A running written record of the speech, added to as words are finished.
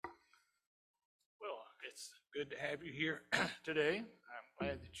It's good to have you here today. I'm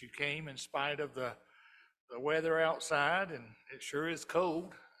glad that you came in spite of the weather outside, and it sure is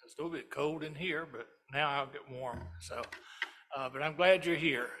cold. It's a little bit cold in here, but now I'll get warm. But I'm glad you're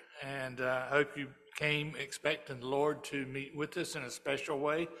here, and I hope you came expecting the Lord to meet with us in a special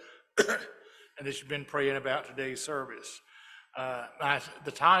way, and that you've been praying about today's service.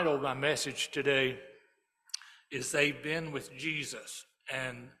 The title of my message today is "They've Been with Jesus,"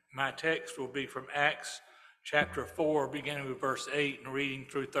 and my text will be from Acts chapter 4, beginning with verse 8 and reading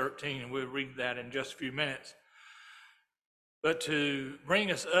through 13, and we'll read that in just a few minutes. But to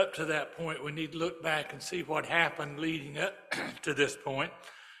bring us up to that point, we need to look back and see what happened leading up to this point.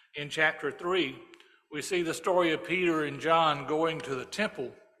 In chapter 3, we see the story of Peter and John going to the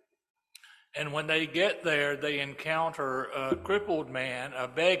temple, and when they get there, they encounter a crippled man, a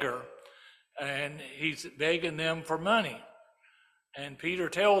beggar, and he's begging them for money. And Peter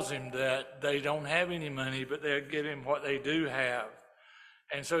tells him that they don't have any money, but they'll give him what they do have.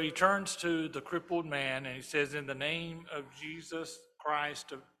 And so he turns to the crippled man and he says, "In the name of Jesus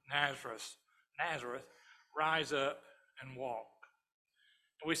Christ of Nazareth, rise up and walk."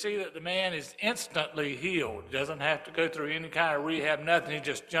 And we see that the man is instantly healed. He doesn't have to go through any kind of rehab, nothing. He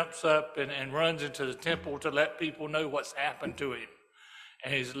just jumps up and runs into the temple to let people know what's happened to him.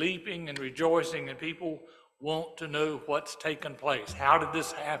 And he's leaping and rejoicing, and people want to know what's taken place. How did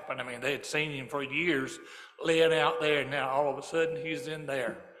this happen? I mean, they had seen him for years laying out there, and now all of a sudden he's in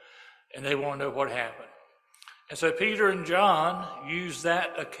there, and they want to know what happened. And so Peter and John use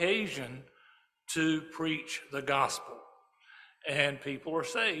that occasion to preach the gospel, and people are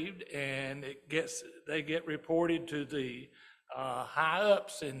saved, and they get reported to the high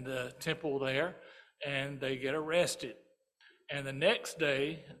ups in the temple there, and they get arrested. And the next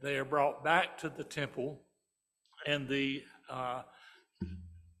day they are brought back to the temple, and the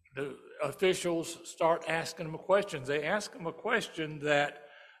officials start asking them questions. They ask them a question that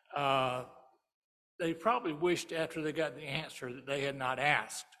they probably wished after they got the answer that they had not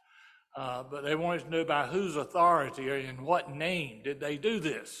asked. But they wanted to know by whose authority or in what name did they do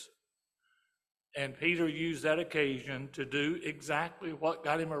this. And Peter used that occasion to do exactly what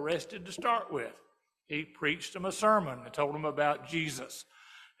got him arrested to start with. He preached them a sermon and told them about Jesus.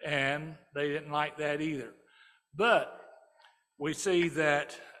 And they didn't like that either. But we see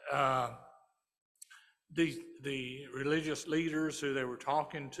that the religious leaders who they were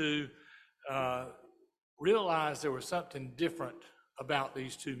talking to realized there was something different about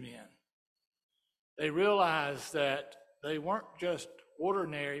these two men. They realized that they weren't just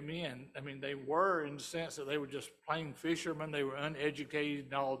ordinary men. I mean, they were in the sense that they were just plain fishermen. They were uneducated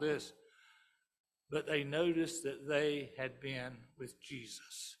and all this. But they noticed that they had been with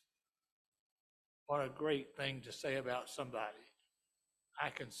Jesus. What a great thing to say about somebody. I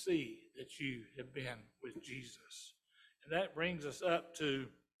can see that you have been with Jesus. And that brings us up to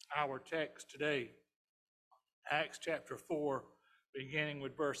our text today, Acts chapter 4, beginning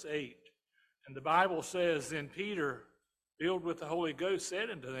with verse 8. And the Bible says, "Then Peter, filled with the Holy Ghost, said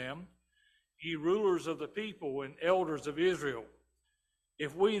unto them, Ye rulers of the people and elders of Israel,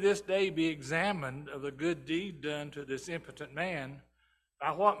 if we this day be examined of the good deed done to this impotent man,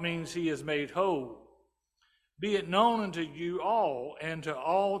 by what means he is made whole, be it known unto you all and to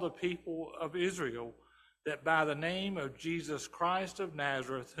all the people of Israel, that by the name of Jesus Christ of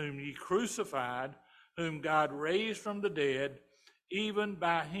Nazareth, whom ye crucified, whom God raised from the dead, even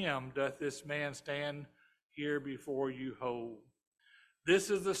by him doth this man stand here before you whole. This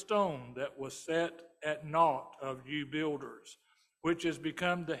is the stone that was set at naught of you builders, which has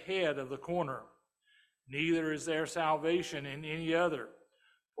become the head of the corner. Neither is there salvation in any other,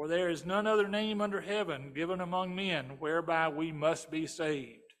 for there is none other name under heaven given among men whereby we must be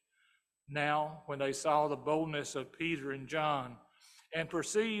saved." Now, when they saw the boldness of Peter and John, and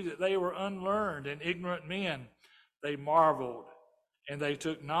perceived that they were unlearned and ignorant men, they marveled, and they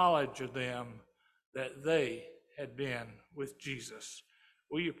took knowledge of them that they had been with Jesus.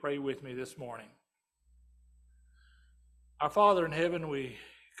 Will you pray with me this morning? Our Father in heaven, we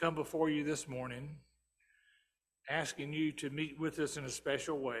come before you this morning, asking you to meet with us in a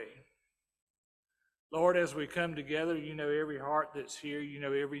special way. Lord, as we come together, you know every heart that's here, you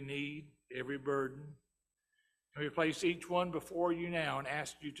know every need, every burden. And we place each one before you now and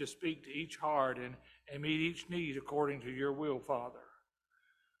ask you to speak to each heart and meet each need according to your will, Father.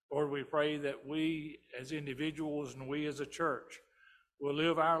 Lord, we pray that we as individuals and we as a church will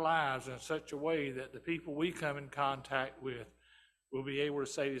live our lives in such a way that the people we come in contact with will be able to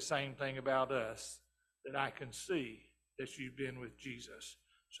say the same thing about us, that I can see that you've been with Jesus.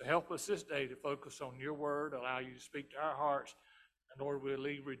 So help us this day to focus on your word, allow you to speak to our hearts, and Lord, we'll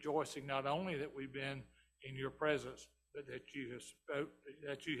leave rejoicing not only that we've been in your presence, but that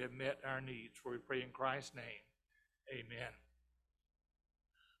you have met our needs. For we pray in Christ's name. Amen.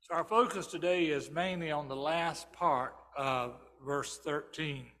 So our focus today is mainly on the last part of verse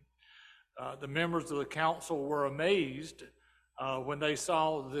 13. The members of the council were amazed when they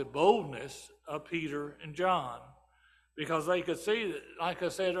saw the boldness of Peter and John, because they could see that, like I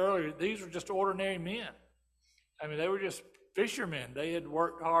said earlier, these were just ordinary men. I mean, they were just fishermen. They had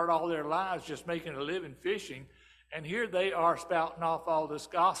worked hard all their lives just making a living fishing, and here they are spouting off all this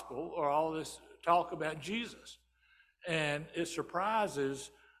gospel or all this talk about Jesus. And it surprises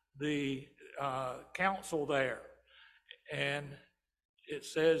the council there. And it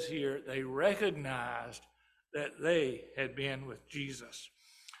says here they recognized that they had been with Jesus.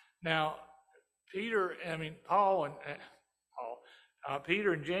 Now, Peter and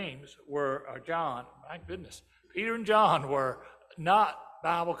James John, my goodness, Peter and John were not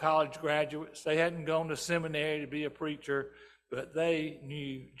Bible college graduates. They hadn't gone to seminary to be a preacher, but they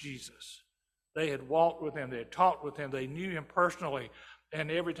knew Jesus. They had walked with him. They had talked with him. They knew him personally.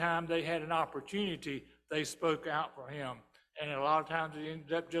 And every time they had an opportunity, they spoke out for him. And a lot of times it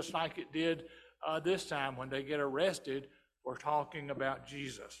ended up just like it did this time when they get arrested for talking about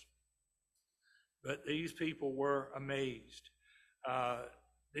Jesus. But these people were amazed.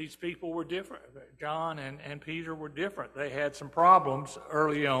 These people were different. John and Peter were different. They had some problems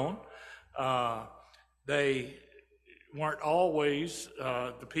early on. They weren't always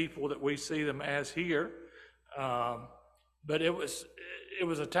the people that we see them as here. But it was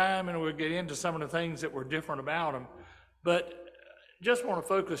a time, and we'll get into some of the things that were different about them. But just want to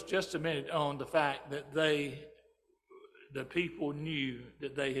focus just a minute on the fact that the people knew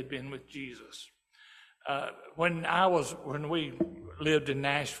that they had been with Jesus. When we lived in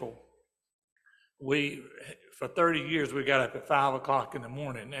Nashville, for 30 years we got up at 5 o'clock in the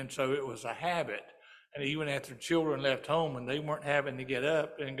morning, and so it was a habit. And even after children left home and they weren't having to get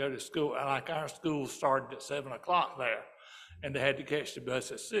up and go to school, like our school started at 7 o'clock there, and they had to catch the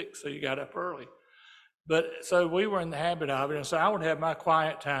bus at 6, so you got up early. But so we were in the habit of it, and so I would have my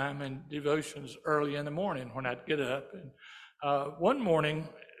quiet time and devotions early in the morning when I'd get up. And one morning,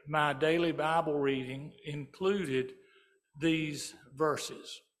 my daily Bible reading included these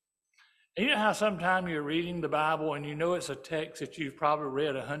verses. And you know how sometimes you're reading the Bible and you know it's a text that you've probably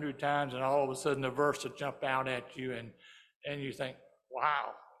read 100 times, and all of a sudden a verse will jump out at you, and you think,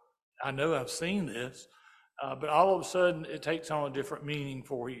 wow, I know I've seen this, but all of a sudden it takes on a different meaning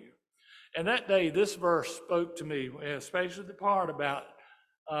for you. And that day, this verse spoke to me, especially the part about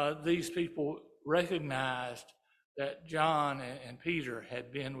these people recognized that John and Peter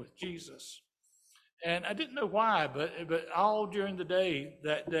had been with Jesus. And I didn't know why, but all during the day,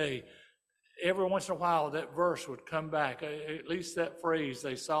 that day, every once in a while, that verse would come back, at least that phrase,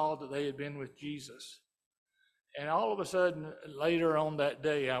 they saw that they had been with Jesus. And all of a sudden, later on that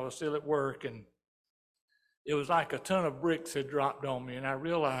day, I was still at work, and it was like a ton of bricks had dropped on me, and I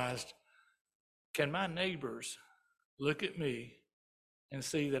realized, can my neighbors look at me and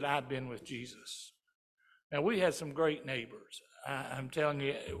see that I've been with Jesus? Now, we had some great neighbors. I'm telling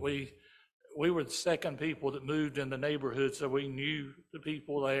you, we were the second people that moved in the neighborhood, so we knew the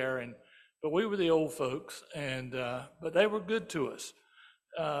people there. But we were the old folks, but they were good to us.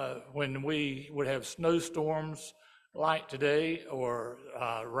 When we would have snowstorms like today, or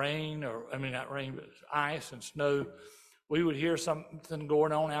rain, not rain, but ice and snow, we would hear something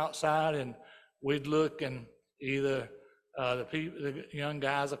going on outside, and we'd look, and either the young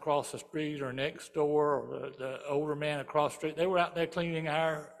guys across the street or next door, or the older man across the street, they were out there cleaning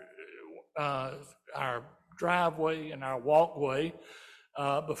our driveway and our walkway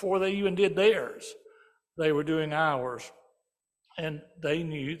before they even did theirs. They were doing ours. And they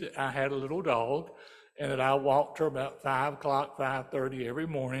knew that I had a little dog, and that I walked her about 5 o'clock, 5:30 every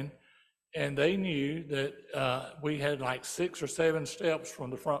morning. And they knew that we had like 6 or 7 steps from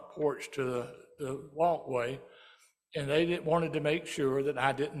the front porch to the walkway, and they wanted to make sure that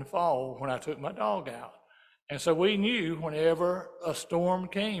I didn't fall when I took my dog out. And so we knew whenever a storm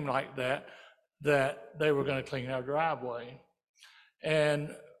came like that they were going to clean our driveway.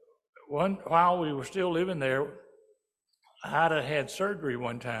 And while we were still living there, I'd had surgery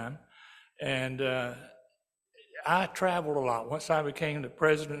one time, and I traveled a lot. Once I became the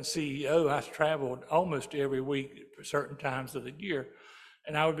president and CEO, I traveled almost every week for certain times of the year.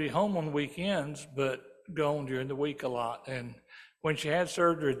 And I would be home on weekends, but gone during the week a lot. And when she had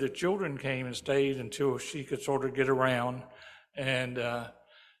surgery, the children came and stayed until she could sort of get around. And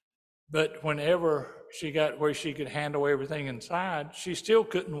but whenever she got where she could handle everything inside, she still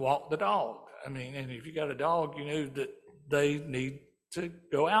couldn't walk the dog. I mean, and if you got a dog, you know that they need to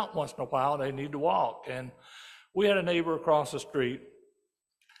go out once in a while. They need to walk. And we had a neighbor across the street.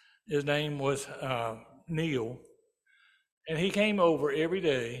 His name was Neil. And he came over every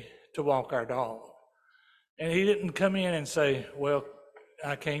day to walk our dog. And he didn't come in and say, well,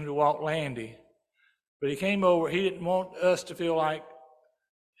 I came to walk Landy. But he came over, he didn't want us to feel like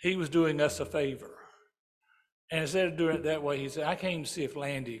he was doing us a favor. And instead of doing it that way, he said, I came to see if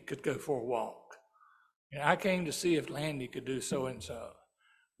Landy could go for a walk. And I came to see if Landy could do so and so.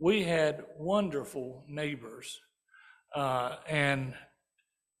 We had wonderful neighbors. And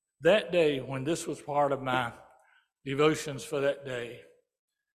that day, when this was part of my devotions for that day,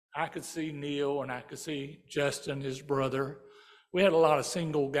 I could see Neil and I could see Justin, his brother. We had a lot of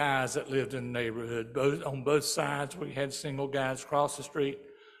single guys that lived in the neighborhood. On both sides, we had single guys across the street.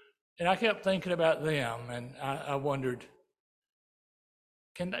 And I kept thinking about them, and I wondered,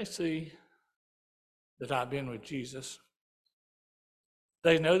 can they see that I've been with Jesus?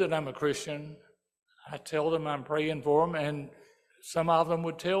 They know that I'm a Christian. I tell them I'm praying for them, and some of them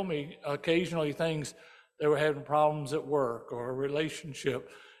would tell me occasionally things they were having problems at work or a relationship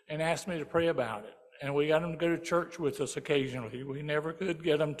and ask me to pray about it. And we got them to go to church with us occasionally. We never could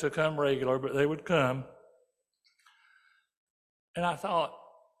get them to come regular, but they would come. And I thought,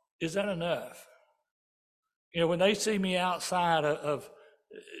 is that enough? You know, when they see me outside of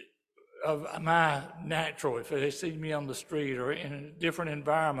my natural, if they see me on the street or in a different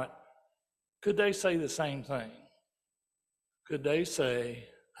environment, could they say the same thing? Could they say,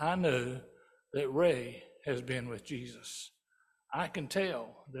 I know that Ray has been with Jesus. I can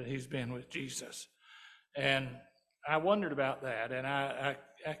tell that he's been with Jesus. And I wondered about that, and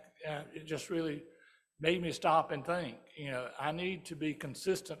it just really made me stop and think, you know, I need to be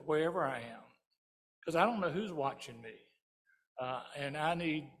consistent wherever I am, because I don't know who's watching me. And I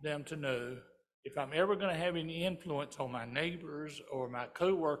need them to know if I'm ever going to have any influence on my neighbors or my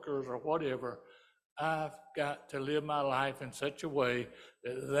coworkers or whatever, I've got to live my life in such a way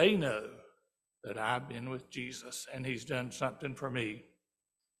that they know that I've been with Jesus and he's done something for me.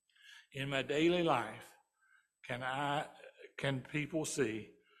 In my daily life, can people see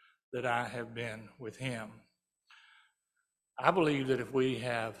that I have been with him? I believe that if we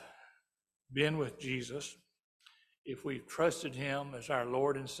have been with Jesus, if we've trusted him as our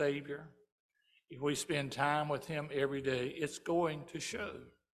Lord and Savior, if we spend time with him every day, it's going to show.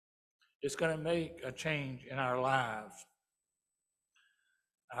 It's going to make a change in our lives.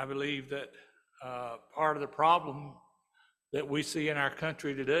 I believe that part of the problem that we see in our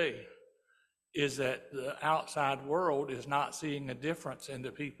country today is that the outside world is not seeing a difference in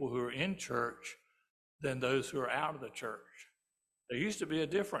the people who are in church than those who are out of the church. There used to be a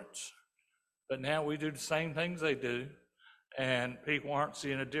difference, but now we do the same things they do, and people aren't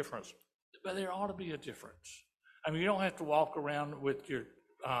seeing a difference. But there ought to be a difference. I mean, you don't have to walk around with your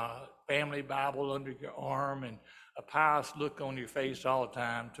family Bible under your arm and a pious look on your face all the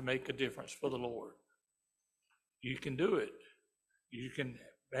time to make a difference for the Lord. You can do it. You can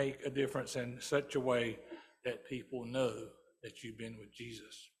make a difference in such a way that people know that you've been with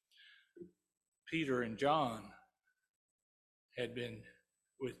Jesus. Peter and John had been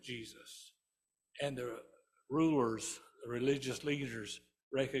with Jesus, and the rulers, the religious leaders,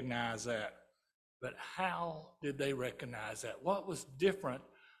 recognized that. But how did they recognize that? What was different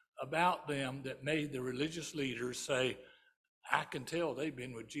about them that made the religious leaders say, I can tell they've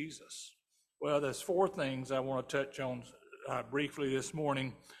been with Jesus? Well, there's four things I want to touch on briefly this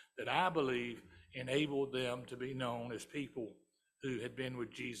morning that I believe enabled them to be known as people who had been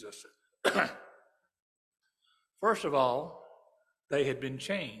with Jesus. First of all, they had been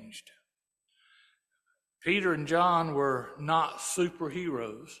changed. Peter and John were not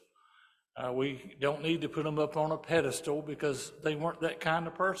superheroes. We don't need to put them up on a pedestal because they weren't that kind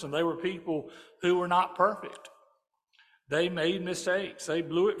of person. They were people who were not perfect. They made mistakes. They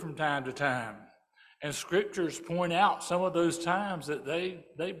blew it from time to time. And scriptures point out some of those times that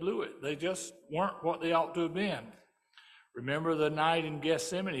they blew it. They just weren't what they ought to have been. Remember the night in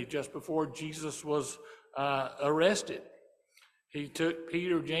Gethsemane just before Jesus was arrested. He took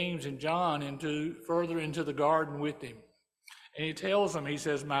Peter, James, and John further into the garden with him. And he tells them, he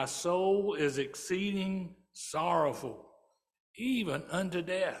says, my soul is exceeding sorrowful, even unto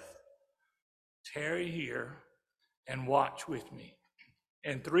death. Tarry here and watch with me.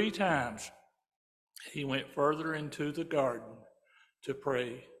 And 3 times he went further into the garden to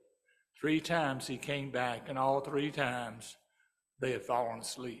pray. 3 times he came back, and all 3 times they had fallen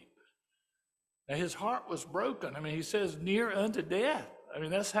asleep. Now his heart was broken. I mean, he says, near unto death. I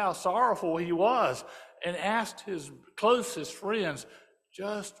mean, that's how sorrowful he was, and asked his closest friends,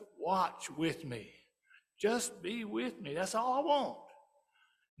 just watch with me. Just be with me. That's all I want.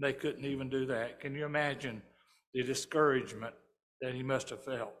 They couldn't even do that. Can you imagine the discouragement that he must have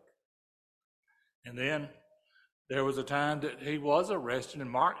felt? And then there was a time that he was arrested, and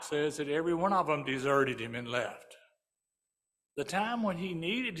Mark says that every one of them deserted him and left. The time when he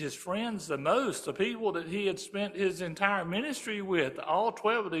needed his friends the most, the people that he had spent his entire ministry with, all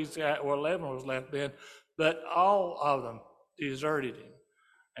 12 of these guys, or 11 was left then, but all of them deserted him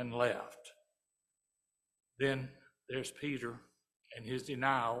and left. Then there's Peter and his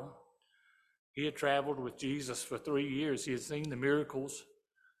denial. He had traveled with Jesus for 3 years. He had seen the miracles.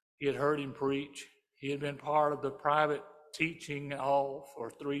 He had heard him preach. He had been part of the private teaching all for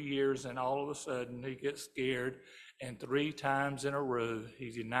 3 years, and all of a sudden he gets scared, and 3 times in a row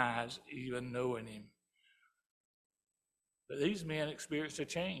he denies even knowing him. But these men experienced a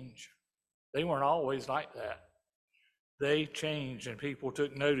change. They weren't always like that. They changed, and people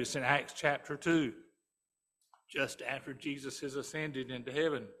took notice. In Acts chapter 2, just after Jesus has ascended into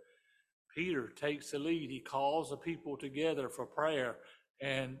heaven, Peter takes the lead. He calls the people together for prayer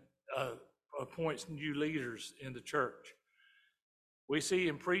and appoints new leaders in the church. We see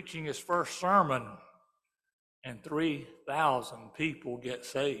him preaching his first sermon, and 3,000 people get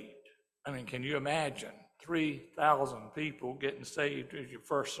saved. I mean, can you imagine 3,000 people getting saved as your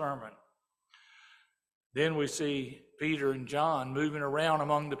first sermon? Then we see Peter and John moving around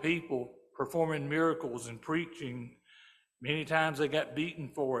among the people, performing miracles and preaching. Many times they got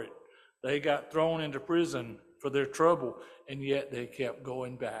beaten for it. They got thrown into prison for their trouble, and yet they kept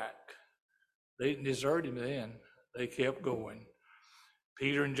going back. They didn't desert him then. They kept going.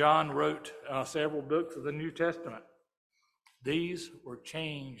 Peter and John wrote several books of the New Testament. These were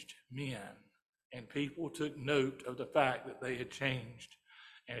changed men, and people took note of the fact that they had changed.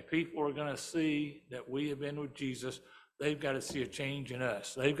 And if people are going to see that we have been with Jesus, they've got to see a change in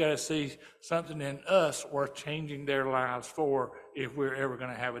us. They've got to see something in us worth changing their lives for if we're ever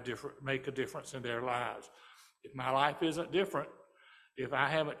going to make a difference in their lives. If my life isn't different, if I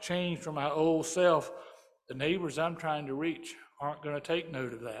haven't changed from my old self, the neighbors I'm trying to reach aren't going to take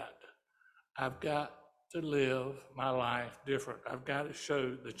note of that. I've got to live my life different. I've got to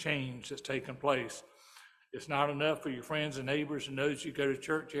show the change that's taken place. It's not enough for your friends and neighbors to know that you go to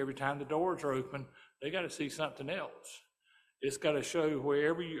church every time the doors are open. They got to see something else. It's got to show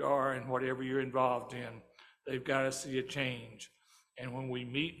wherever you are and whatever you're involved in, they've got to see a change. And when we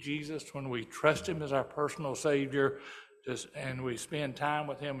meet Jesus, when we trust him as our personal Savior, and we spend time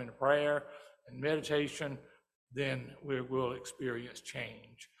with him in prayer and meditation, then we will experience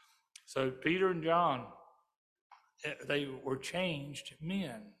change. So Peter and John, they were changed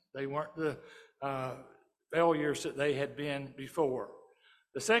men. They weren't the failures that they had been before.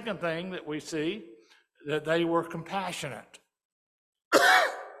 The second thing that we see, that they were compassionate.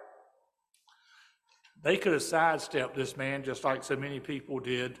 They could have sidestepped this man just like so many people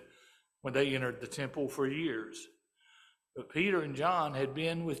did when they entered the temple for years. But Peter and John had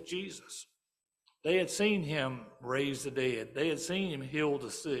been with Jesus. They had seen him raise the dead. They had seen him heal the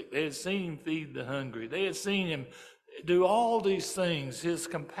sick. They had seen him feed the hungry. They had seen him do all these things, his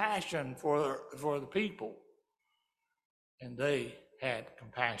compassion for the people. And they had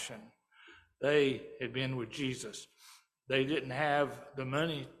compassion. They had been with Jesus. They didn't have the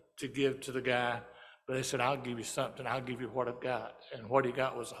money to give to the guy, but they said, I'll give you something. I'll give you what I've got. And what he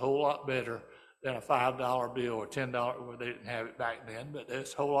got was a whole lot better than a $5 bill or $10. Well, they didn't have it back then, but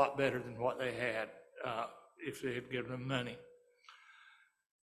it's a whole lot better than what they had if they had given them money.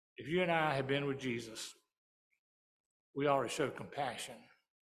 If you and I have been with Jesus, we ought to show compassion.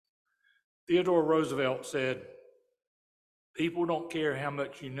 Theodore Roosevelt said, people don't care how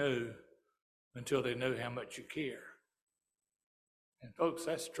much you know until they know how much you care. And folks,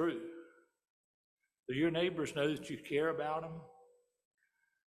 that's true. Do your neighbors know that you care about them?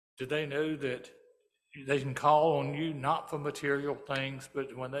 Do they know that they can call on you, not for material things,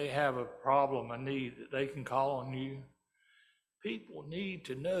 but when they have a problem, a need, that they can call on you? People need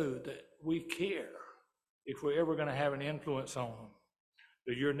to know that we care if we're ever going to have an influence on them.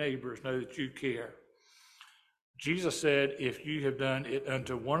 Do your neighbors know that you care? Jesus said, if you have done it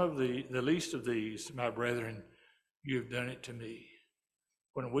unto one of the least of these, my brethren, you have done it to me.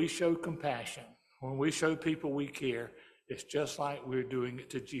 When we show compassion, when we show people we care, it's just like we're doing it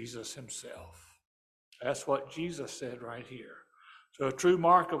to Jesus himself. That's what Jesus said right here. So a true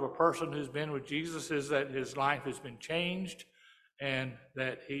mark of a person who's been with Jesus is that his life has been changed and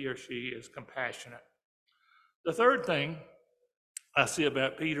that he or she is compassionate. The third thing I see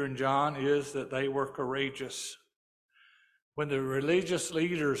about Peter and John is that they were courageous. When the religious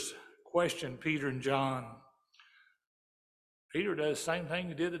leaders questioned Peter and John, Peter does the same thing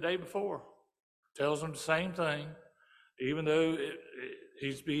he did the day before. Tells them the same thing. Even though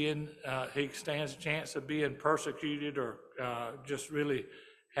he stands a chance of being persecuted or just really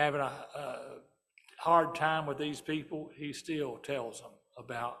having a hard time with these people, he still tells them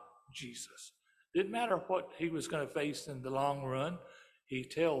about Jesus. Didn't matter what he was going to face in the long run, he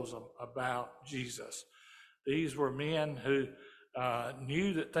tells them about Jesus. These were men who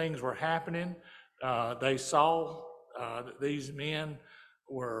knew that things were happening. They saw that these men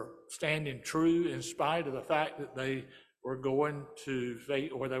were standing true in spite of the fact that they were going to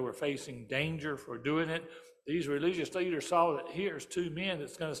face, or they were facing danger for doing it. These religious leaders saw that here's two men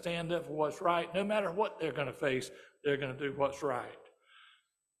that's going to stand up for what's right. No matter what they're going to face, they're going to do what's right.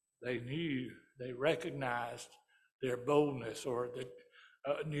 They knew, they recognized their boldness, or the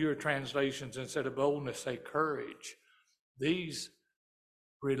newer translations, instead of boldness, say courage. These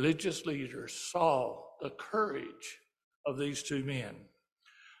religious leaders saw the courage of these two men.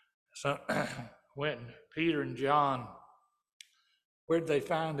 So when Peter and John, where did they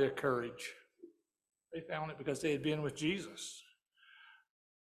find their courage? They found it because they had been with Jesus.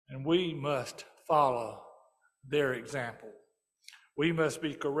 And we must follow their example. We must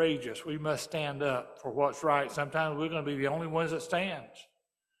be courageous. We must stand up for what's right. Sometimes we're going to be the only ones that stand,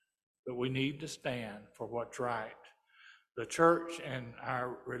 but we need to stand for what's right. The church and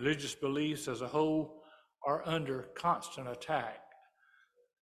our religious beliefs as a whole are under constant attack.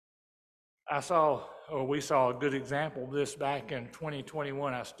 We saw a good example of this back in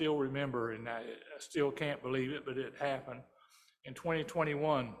 2021. I still remember, and I still can't believe it, but it happened. In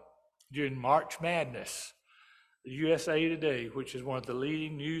 2021, during March Madness, the USA Today, which is one of the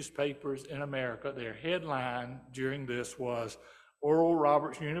leading newspapers in America, their headline during this was, Oral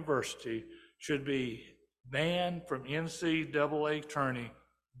Roberts University should be banned from NCAA tourney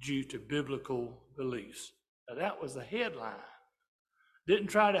due to biblical beliefs. Now that was the headline. Didn't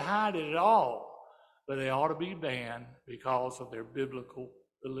try to hide it at all, but they ought to be banned because of their biblical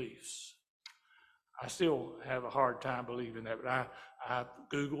beliefs. I still have a hard time believing that, but I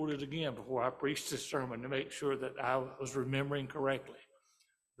Googled it again before I preached this sermon to make sure that I was remembering correctly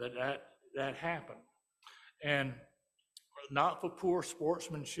that happened. And not for poor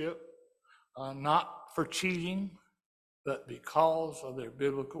sportsmanship, not for cheating, but because of their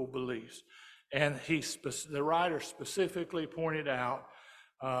biblical beliefs. And the writer specifically pointed out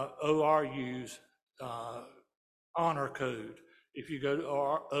ORU's honor code. If you go to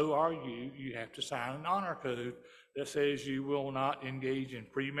ORU, you have to sign an honor code that says you will not engage in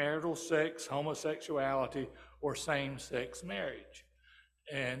premarital sex, homosexuality, or same-sex marriage.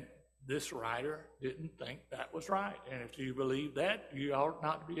 And this writer didn't think that was right. And if you believe that, you ought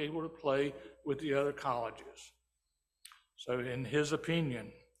not to be able to play with the other colleges. So in his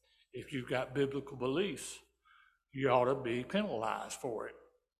opinion, if you've got biblical beliefs, you ought to be penalized for it.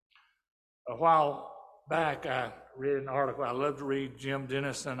 A while back, I read an article. I love to read Jim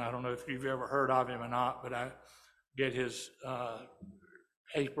Denison. I don't know if you've ever heard of him or not, but I get his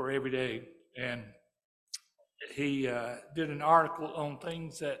paper every day. And he did an article on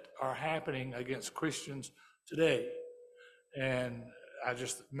things that are happening against Christians today. And I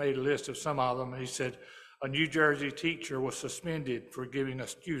just made a list of some of them. He said, a New Jersey teacher was suspended for giving a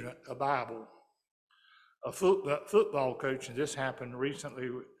student a Bible. A football coach, and this happened recently,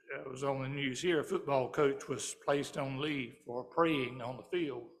 it was on the news here, a football coach was placed on leave for praying on the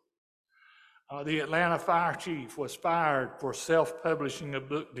field. The Atlanta fire chief was fired for self-publishing a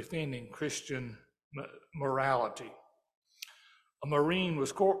book defending Christian morality. A Marine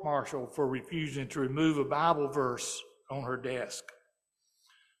was court-martialed for refusing to remove a Bible verse on her desk.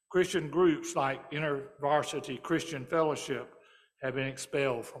 Christian groups like InterVarsity Christian Fellowship have been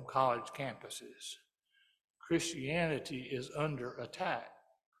expelled from college campuses. Christianity is under attack,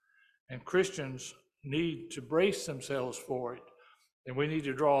 and Christians need to brace themselves for it. And we need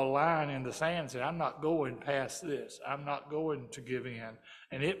to draw a line in the sand and say, I'm not going past this. I'm not going to give in.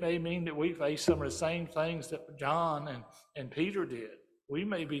 And it may mean that we face some of the same things that John and Peter did. We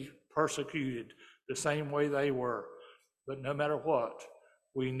may be persecuted the same way they were. But no matter what,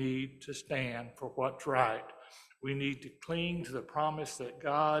 we need to stand for what's right. We need to cling to the promise that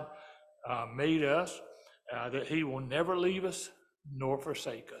God made us, that he will never leave us nor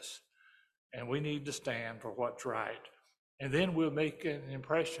forsake us. And we need to stand for what's right. And then we'll make an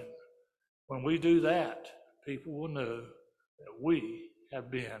impression. When we do that, people will know that we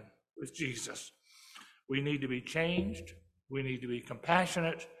have been with Jesus. We need to be changed, we need to be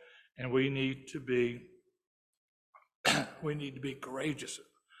compassionate, and we need to be courageous.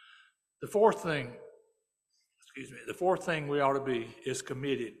 The fourth thing we ought to be is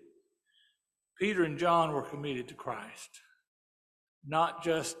committed. Peter and John were committed to Christ, not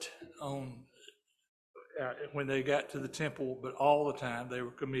just when they got to the temple, but all the time they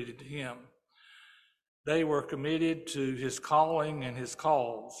were committed to him. They were committed to his calling and his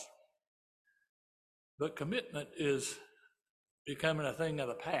cause. But commitment is becoming a thing of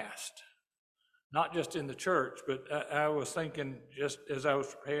the past, not just in the church, but I was thinking just as I was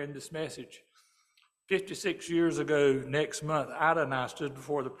preparing this message, 56 years ago next month, Ida and I stood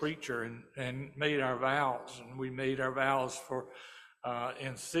before the preacher and made our vows, and we made our vows for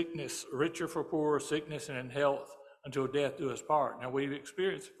in sickness, richer for poor, sickness and in health, until death do us part. Now we've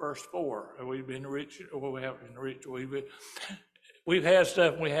experienced the first four, and we've been rich, well, we haven't been rich, we've had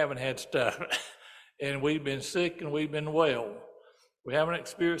stuff and we haven't had stuff, and we've been sick and we've been well. We haven't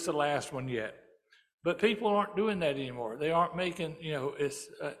experienced the last one yet. But people aren't doing that anymore. They aren't making, it's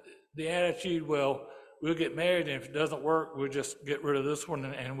the attitude, well, we'll get married, and if it doesn't work, we'll just get rid of this one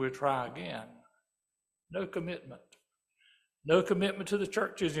and we'll try again. No commitment. No commitment to the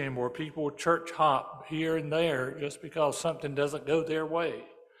churches anymore. People church hop here and there just because something doesn't go their way.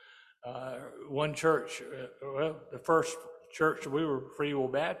 One church, the first church we were Free Will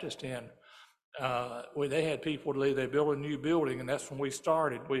Baptist in, they had people to leave. They built a new building, and that's when we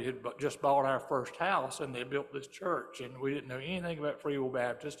started. We had just bought our first house, and they built this church, and we didn't know anything about Free Will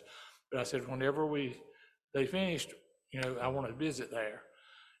Baptist. But I said, whenever they finished, I want to visit there.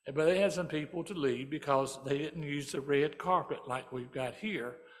 But they had some people to leave because they didn't use the red carpet like we've got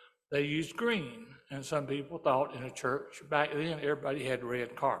here. They used green. And some people thought in a church, back then everybody had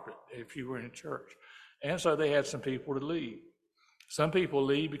red carpet if you were in a church. And so they had some people to leave. Some people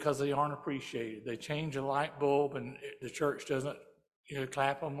leave because they aren't appreciated. They change a light bulb and the church doesn't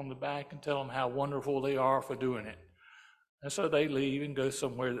clap them on the back and tell them how wonderful they are for doing it. And so they leave and go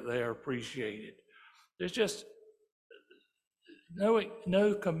somewhere that they are appreciated. There's just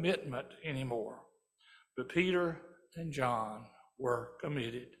no commitment anymore. But Peter and John were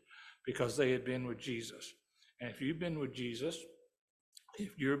committed because they had been with Jesus. And if you've been with Jesus, if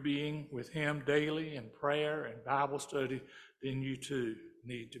you're being with him daily in prayer and Bible study, then you too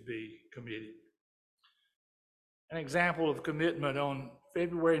need to be committed. An example of commitment: on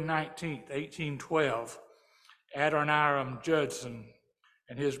February 19th, 1812, Adoniram Judson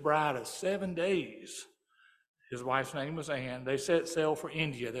and his bride of 7 days, his wife's name was Anne, they set sail for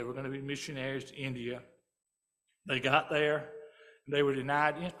India. They were going to be missionaries to India. They got there, and they were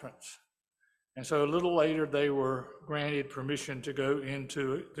denied entrance. And so a little later, they were granted permission to go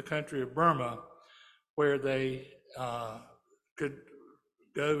into the country of Burma, where they could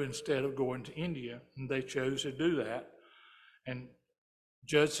go instead of going to India, and they chose to do that. And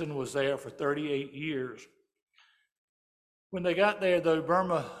Judson was there for 38 years. When they got there, though,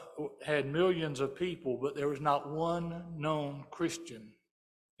 Burma had millions of people, but there was not one known Christian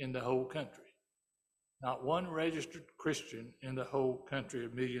in the whole country. Not one registered Christian in the whole country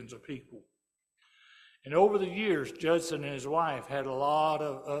of millions of people. And over the years, Judson and his wife had a lot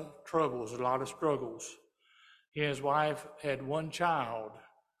of troubles, a lot of struggles. He and his wife had one child,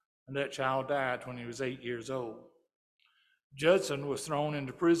 and that child died when he was 8 years old. Judson was thrown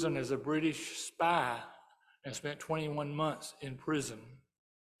into prison as a British spy and spent 21 months in prison.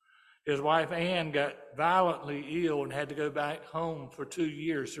 His wife Anne got violently ill and had to go back home for 2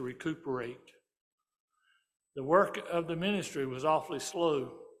 years to recuperate. The work of the ministry was awfully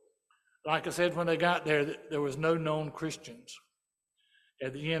slow. Like I said, when they got there, there was no known Christians.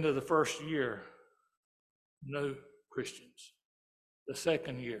 At the end of the first year, no Christians. The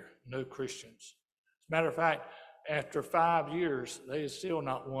second year, no Christians. As a matter of fact, after 5 years, they had still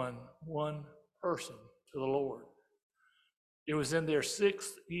not won one person to the Lord. It was in their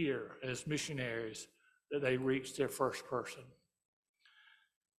 6th year as missionaries that they reached their first person.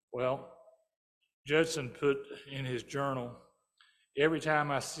 Well, Judson put in his journal, every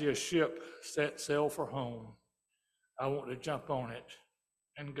time I see a ship set sail for home, I want to jump on it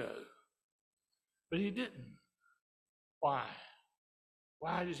and go. But he didn't. Why?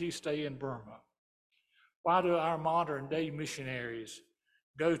 Why did he stay in Burma? Why do our modern day missionaries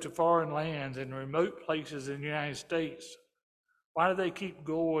go to foreign lands and remote places in the United States? Why do they keep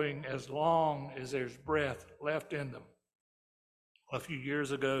going as long as there's breath left in them? A few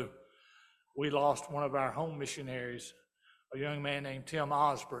years ago, we lost one of our home missionaries, a young man named Tim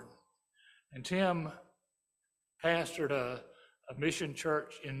Osborne. And Tim pastored a mission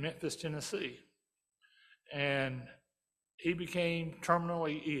church in Memphis, Tennessee. And he became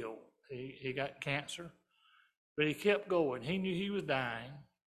terminally ill. He got cancer, but he kept going. He knew he was dying,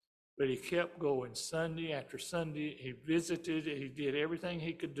 but he kept going Sunday after Sunday. He visited, he did everything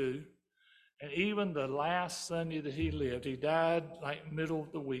he could do. And even the last Sunday that he lived, he died like middle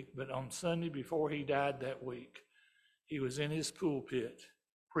of the week, but on Sunday before he died that week, he was in his pulpit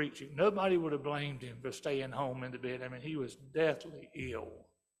preaching. Nobody would have blamed him for staying home in the bed. I mean, he was deathly ill.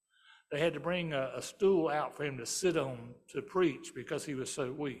 They had to bring a stool out for him to sit on to preach because he was so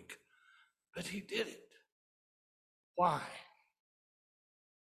weak. But he did it. Why?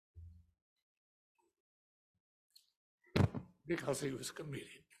 Because he was committed.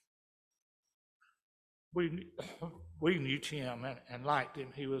 We knew Tim and liked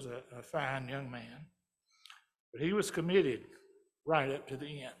him. He was a fine young man. But he was committed right up to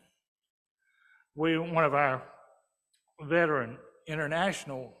the end. One of our veteran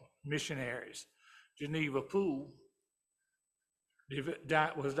international missionaries, Geneva Poole,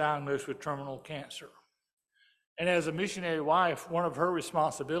 was diagnosed with terminal cancer. And as a missionary wife, one of her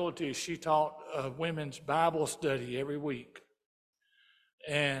responsibilities, she taught a women's Bible study every week.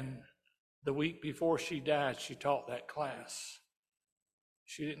 And the week before she died, she taught that class.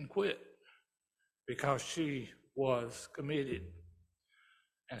 She didn't quit because she was committed.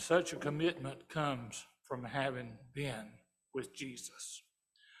 And such a commitment comes from having been with Jesus.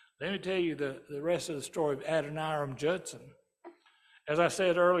 Let me tell you the rest of the story of Adoniram Judson. As I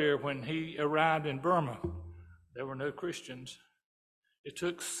said earlier, when he arrived in Burma, there were no Christians. It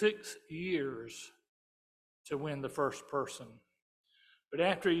took 6 years to win the first person. But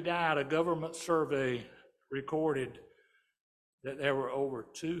after he died, a government survey recorded that there were over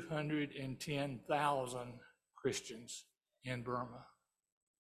 210,000 Christians in Burma.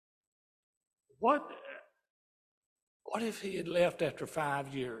 What if he had left after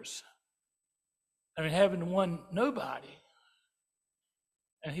 5 years? I mean, having won nobody,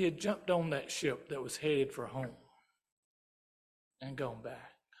 and he had jumped on that ship that was headed for home and gone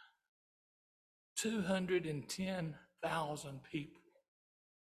back. 210,000 people.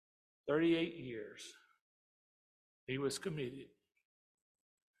 38 years. He was committed.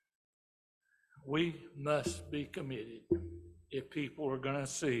 We must be committed if people are going to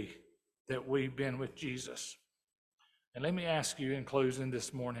see that we've been with Jesus. And let me ask you in closing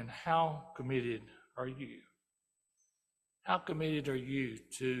this morning, how committed are you? How committed are you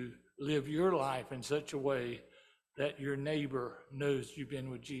to live your life in such a way that your neighbor knows you've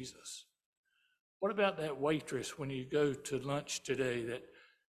been with Jesus? What about that waitress when you go to lunch today that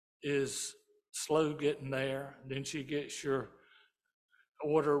is slow getting there, then she gets your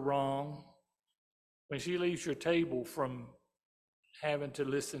order wrong? When she leaves your table from having to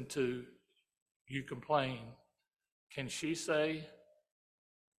listen to you complain, can she say,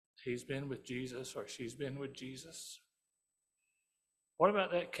 he's been with Jesus or she's been with Jesus? What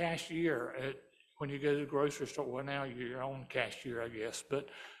about that cashier when you go to the grocery store? Well, now you're your own cashier, I guess, but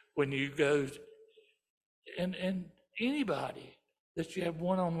when you go, and anybody that you have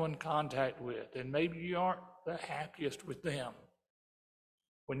one-on-one contact with, and maybe you aren't the happiest with them,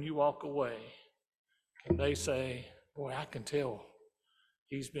 when you walk away, and they say, boy, I can tell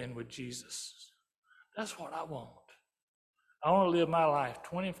he's been with Jesus. That's what I want. I want to live my life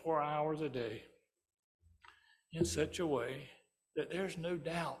 24 hours a day in such a way that there's no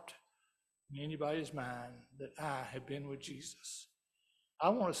doubt in anybody's mind that I have been with Jesus. I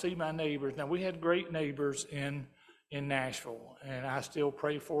want to see my neighbors. Now, we had great neighbors in Nashville, and I still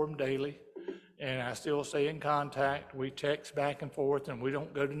pray for them daily, and I still stay in contact. We text back and forth, and we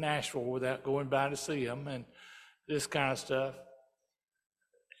don't go to Nashville without going by to see them and this kind of stuff.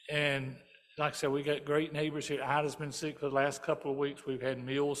 And like I said, we got great neighbors here. Ida's been sick for the last couple of weeks. We've had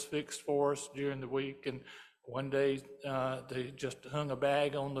meals fixed for us during the week, and one day they just hung a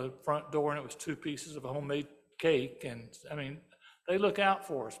bag on the front door, and it was 2 pieces of homemade cake. And I mean, they look out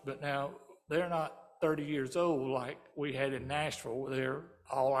for us, but now they're not 30 years old like we had in Nashville. They're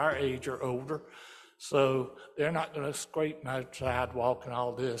all our age or older, so they're not going to scrape my sidewalk and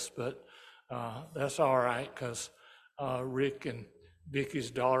all this, but that's all right, because Rick and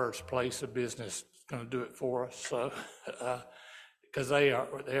Vicky's daughter's place of business is going to do it for us, so because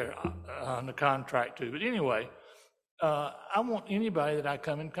they're on the contract too. But anyway, I want anybody that I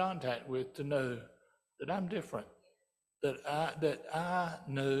come in contact with to know that I'm different, that I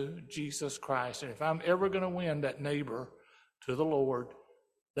know Jesus Christ. And if I'm ever going to win that neighbor to the Lord,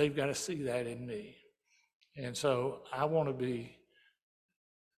 they've got to see that in me. And so I want to be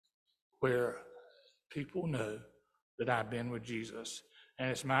where people know that I've been with Jesus. And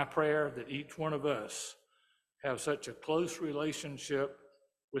it's my prayer that each one of us have such a close relationship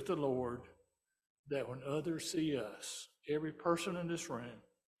with the Lord that when others see us, every person in this room,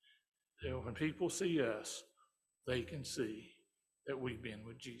 that when people see us, they can see that we've been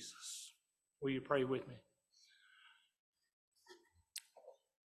with Jesus. Will you pray with me?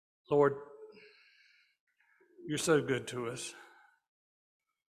 Lord, you're so good to us.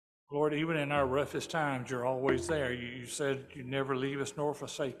 Lord, even in our roughest times, you're always there. You said you'd never leave us nor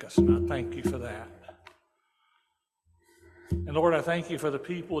forsake us, and I thank you for that. And Lord, I thank you for the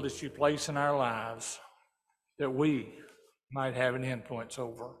people that you place in our lives that we might have an influence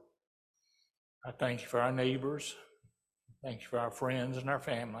over. I thank you for our neighbors. Thank you for our friends and our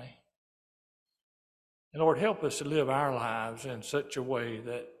family. And Lord, help us to live our lives in such a way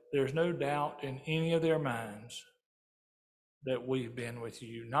that there's no doubt in any of their minds that we've been with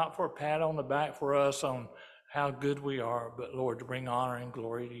you, not for a pat on the back for us on how good we are, but Lord, to bring honor and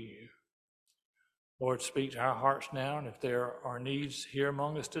glory to you. Lord, speak to our hearts now, and if there are needs here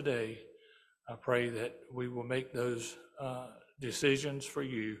among us today, I pray that we will make those decisions for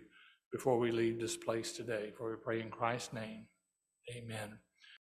you before we leave this place today. For we pray in Christ's name, amen.